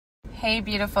Hey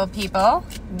beautiful people,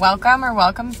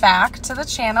 welcome back to the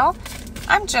channel.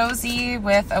 I'm Josie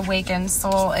with Awakened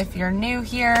Soul. If you're new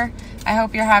here, I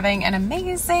hope you're having an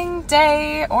amazing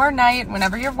day or night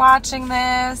whenever you're watching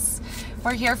this.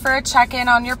 We're here for a check-in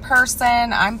on your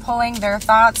person. I'm pulling their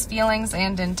thoughts, feelings,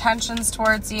 and intentions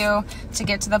towards you to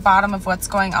get to the bottom of what's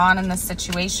going on in this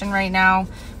situation right now.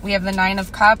 We have the Nine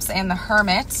of Cups and the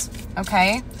Hermit,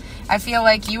 okay? I feel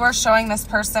like you are showing this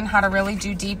person how to really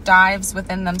do deep dives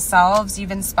within themselves.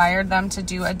 You've inspired them to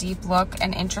do a deep look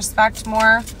and introspect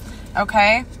more,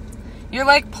 okay? You're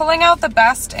like pulling out the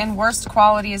best and worst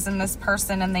qualities in this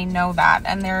person, and they know that,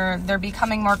 and they're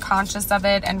becoming more conscious of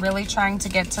it and really trying to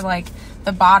get to like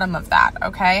the bottom of that,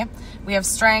 okay? We have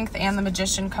Strength and the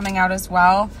Magician coming out as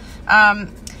well.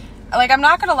 I'm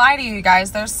not going to lie to you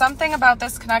guys. There's something about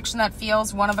this connection that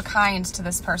feels one of a kind to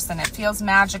this person. It feels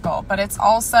magical, but it's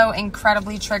also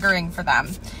incredibly triggering for them.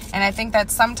 And I think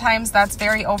that sometimes that's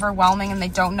very overwhelming and they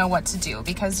don't know what to do,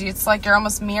 because it's like you're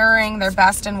almost mirroring their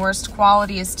best and worst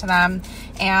qualities to them.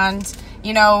 And,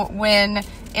 you know, when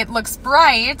it looks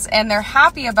bright and they're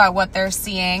happy about what they're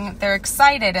seeing, they're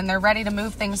excited and they're ready to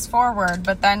move things forward.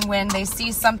 But then when they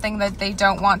see something that they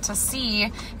don't want to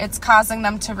see, it's causing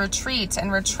them to retreat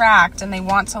and retract, and they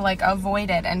want to like avoid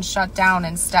it and shut down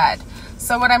instead.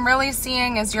 So what I'm really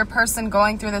seeing is your person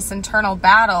going through this internal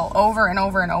battle over and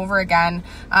over and over again.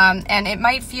 And it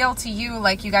might feel to you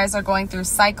like you guys are going through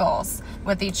cycles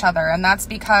with each other. And that's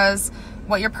because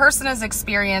what your person is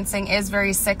experiencing is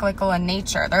very cyclical in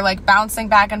nature. They're like bouncing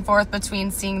back and forth between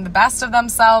seeing the best of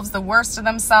themselves, the worst of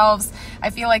themselves. I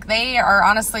feel like they are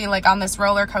honestly like on this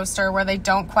roller coaster where they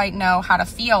don't quite know how to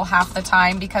feel half the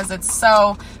time, because it's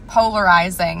so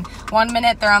polarizing. 1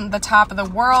 minute they're on the top of the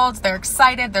world, they're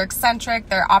excited, they're eccentric,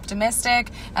 they're optimistic,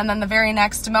 and then the very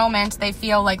next moment they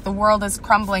feel like the world is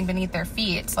crumbling beneath their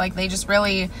feet. Like they just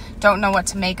really don't know what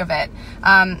to make of it.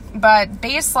 But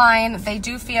baseline, they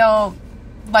do feel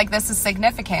like this is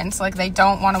significant, like they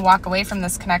don't want to walk away from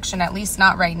this connection, at least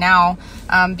not right now,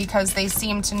 because they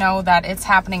seem to know that it's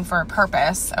happening for a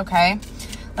purpose, okay?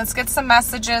 Let's get some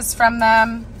messages from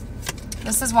them.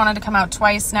 This has wanted to come out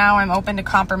twice now. I'm open to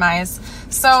compromise.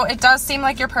 So it does seem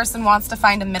like your person wants to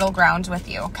find a middle ground with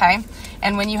you, okay?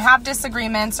 And when you have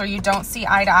disagreements or you don't see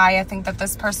eye to eye, I think that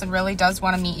this person really does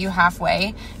want to meet you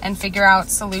halfway and figure out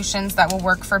solutions that will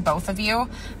work for both of you.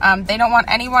 They don't want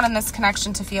anyone in this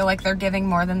connection to feel like they're giving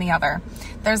more than the other.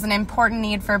 There's an important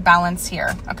need for balance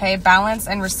here, okay? Balance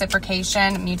and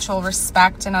reciprocation, mutual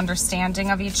respect and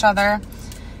understanding of each other.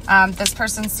 This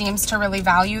person seems to really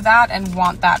value that and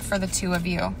want that for the two of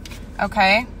you,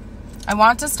 okay? I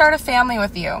want to start a family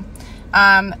with you.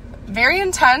 Very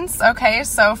intense, okay?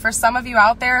 So for some of you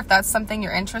out there, if that's something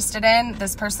you're interested in,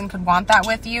 this person could want that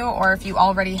with you. Or if you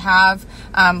already have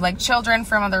like children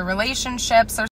from other relationships or